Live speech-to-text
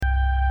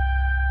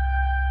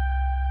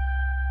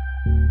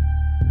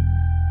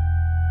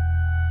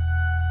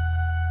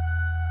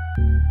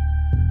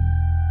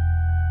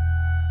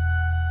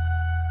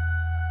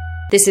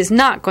This is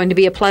not going to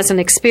be a pleasant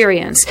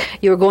experience.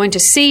 You're going to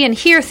see and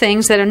hear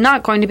things that are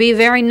not going to be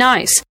very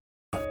nice.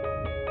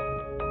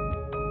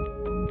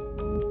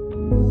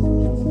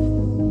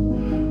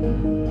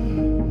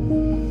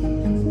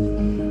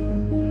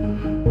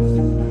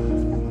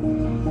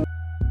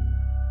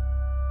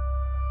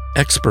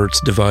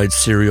 Experts divide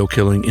serial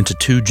killing into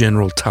two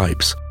general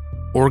types,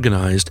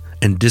 organized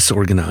and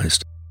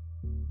disorganized.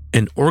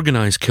 An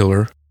organized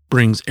killer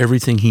brings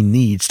everything he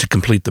needs to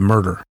complete the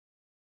murder.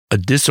 A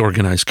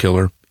disorganized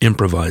killer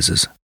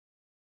improvises.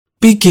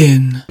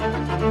 Begin.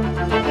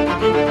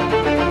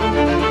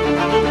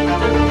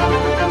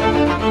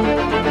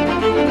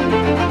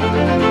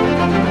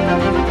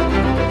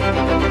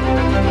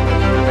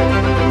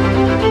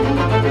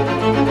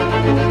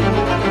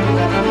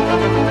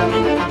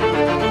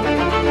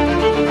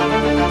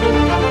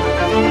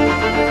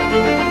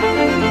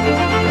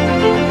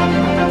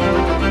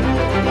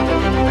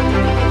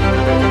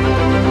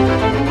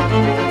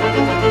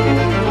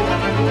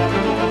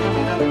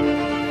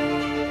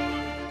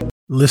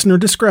 Listener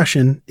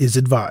discretion is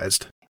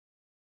advised.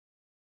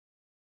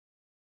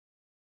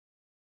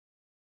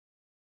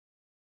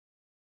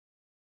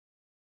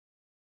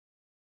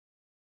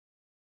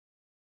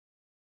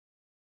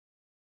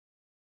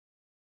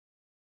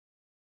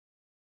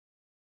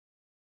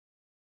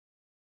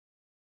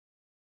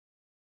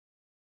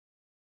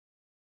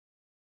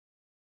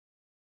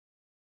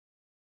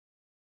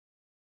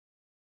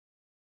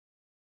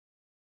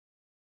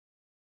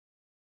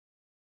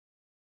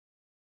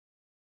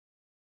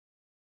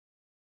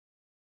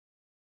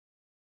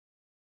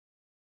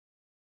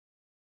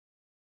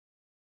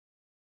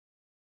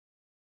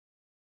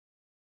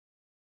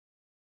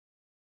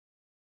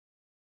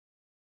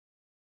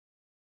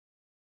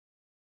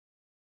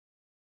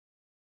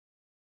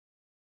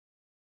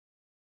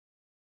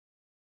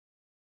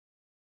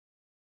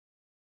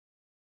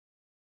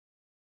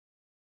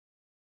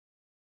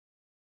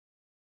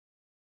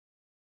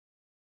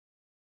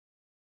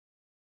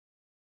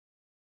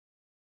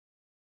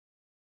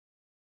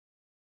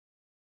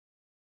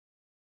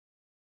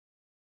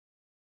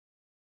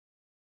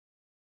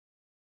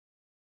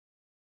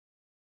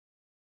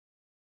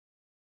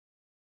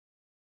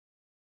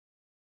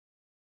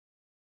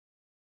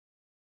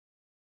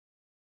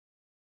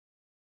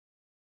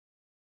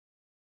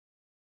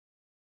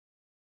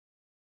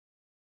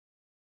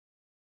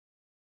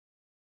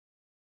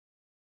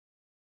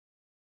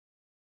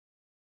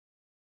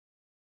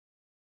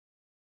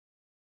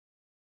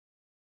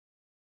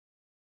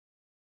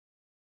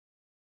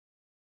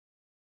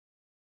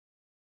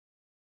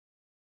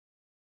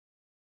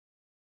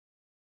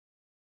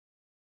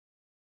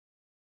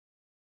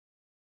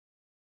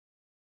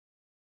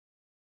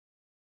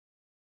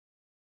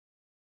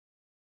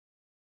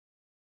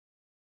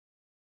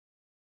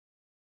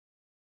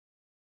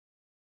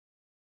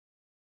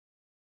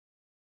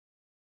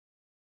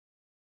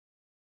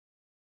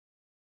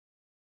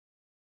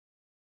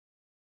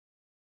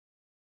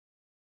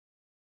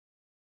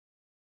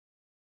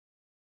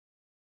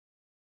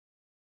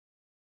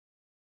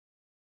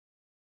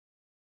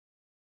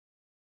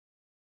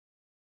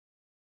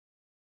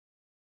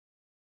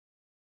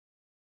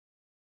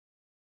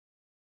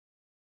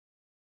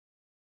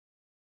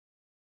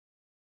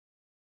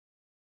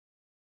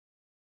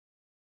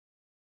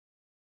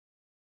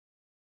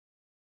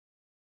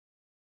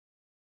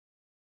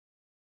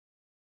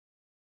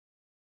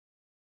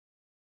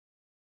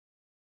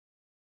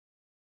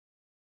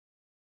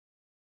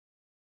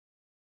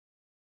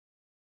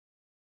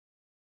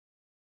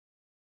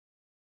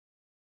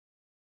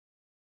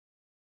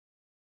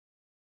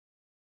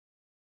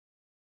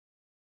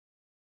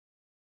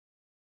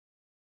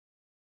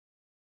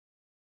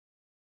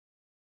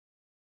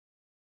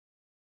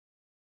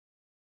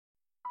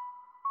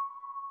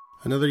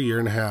 Another year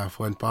and a half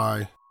went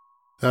by.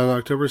 Then on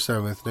October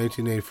 7th,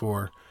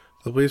 1984,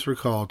 the police were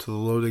called to the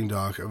loading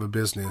dock of a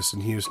business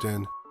in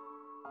Houston.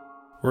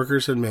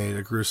 Workers had made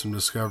a gruesome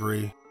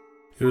discovery.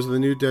 It was the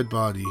new dead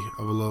body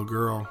of a little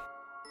girl.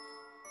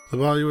 The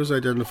body was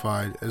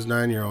identified as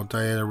 9-year-old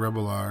Diana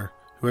Rebelar,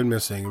 who went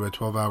missing about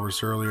 12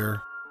 hours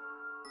earlier.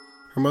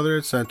 Her mother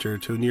had sent her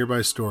to a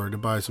nearby store to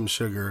buy some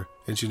sugar,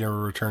 and she never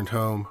returned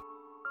home.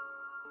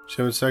 She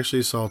had been sexually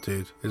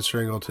assaulted and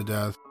strangled to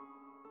death.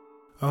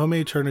 A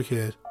homemade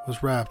tourniquet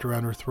was wrapped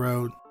around her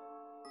throat.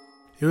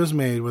 It was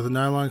made with a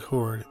nylon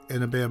cord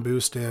and a bamboo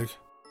stick.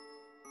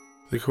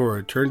 The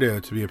cord turned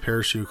out to be a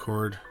parachute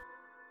cord.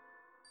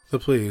 The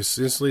police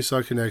instantly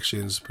saw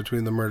connections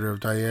between the murder of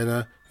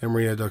Diana and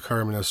Maria del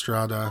Carmen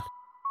Estrada.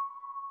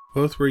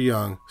 Both were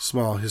young,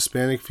 small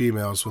Hispanic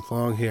females with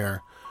long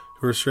hair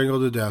who were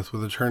strangled to death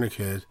with a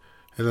tourniquet,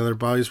 and then their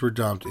bodies were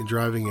dumped in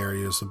driving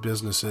areas of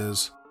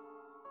businesses.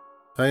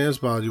 Diana's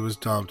body was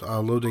dumped on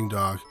a loading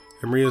dock,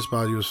 and Maria's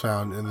body was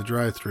found in the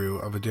drive-thru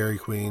of a Dairy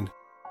Queen.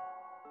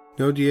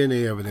 No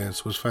DNA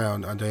evidence was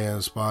found on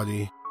Diana's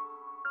body.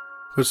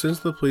 But since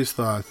the police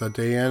thought that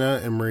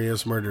Diana and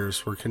Maria's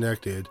murders were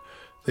connected,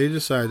 they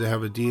decided to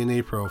have a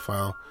DNA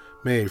profile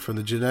made from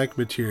the genetic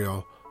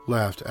material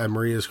left at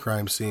Maria's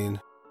crime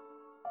scene.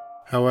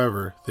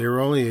 However, they were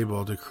only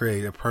able to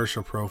create a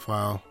partial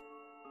profile,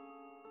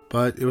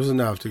 but it was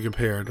enough to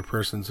compare to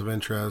persons of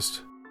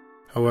interest.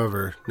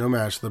 However, no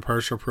match to the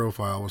partial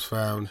profile was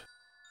found.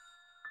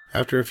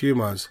 After a few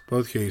months,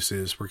 both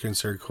cases were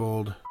considered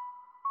cold.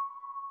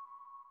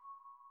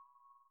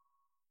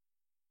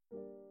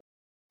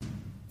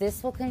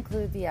 This will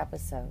conclude the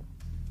episode.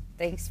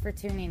 Thanks for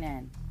tuning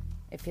in.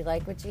 If you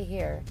like what you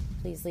hear,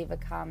 please leave a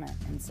comment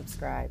and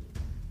subscribe.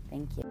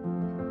 Thank you.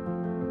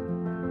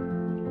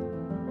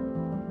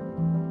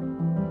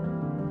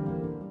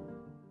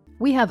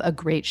 We have a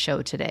great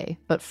show today,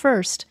 but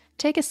first,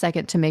 take a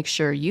second to make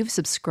sure you've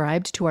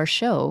subscribed to our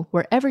show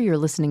wherever you're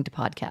listening to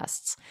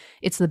podcasts.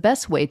 It's the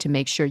best way to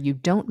make sure you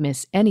don't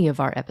miss any of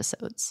our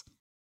episodes.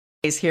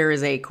 Here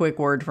is a quick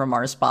word from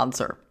our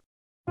sponsor.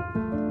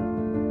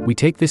 We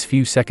take this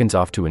few seconds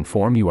off to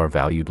inform you, our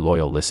valued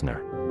loyal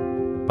listener,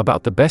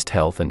 about the best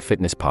health and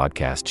fitness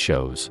podcast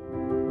shows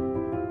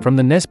from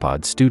the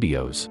Nespod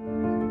Studios.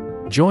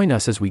 Join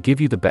us as we give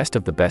you the best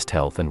of the best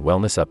health and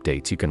wellness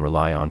updates you can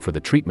rely on for the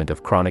treatment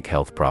of chronic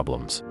health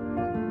problems.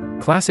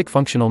 Classic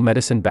functional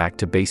medicine back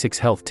to basics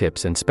health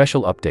tips and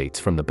special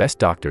updates from the best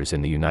doctors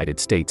in the United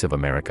States of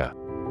America.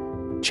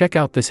 Check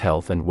out this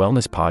health and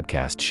wellness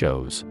podcast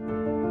shows.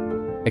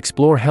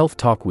 Explore Health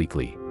Talk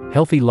Weekly,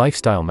 Healthy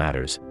Lifestyle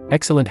Matters,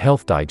 Excellent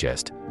Health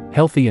Digest,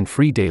 Healthy and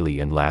Free Daily,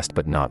 and last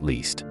but not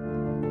least,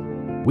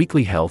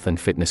 Weekly Health and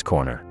Fitness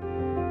Corner.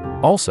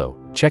 Also,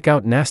 check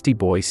out Nasty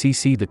Boy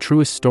CC, the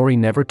truest story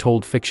never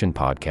told fiction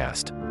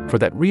podcast, for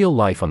that real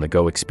life on the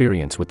go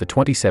experience with the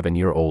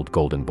 27-year-old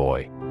golden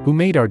boy, who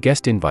made our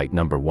guest invite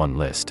 #1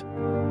 list.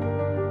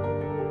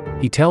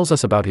 He tells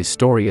us about his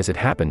story as it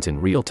happens in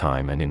real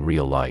time and in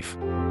real life.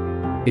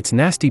 It's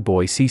Nasty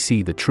Boy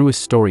CC, the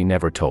truest story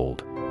never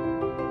told.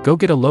 Go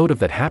get a load of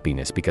that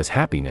happiness, because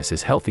happiness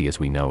is healthy as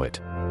we know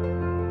it.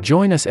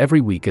 Join us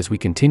every week as we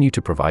continue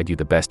to provide you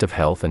the best of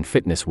health and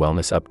fitness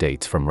wellness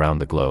updates from around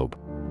the globe.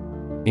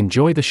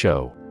 Enjoy the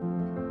show.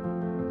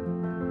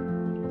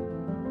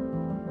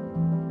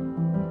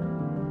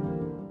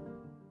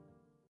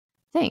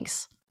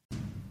 Thanks.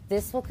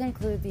 This will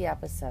conclude the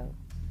episode.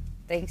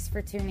 Thanks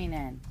for tuning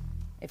in.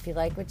 If you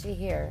like what you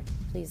hear,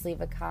 please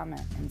leave a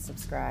comment and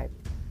subscribe.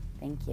 Thank you.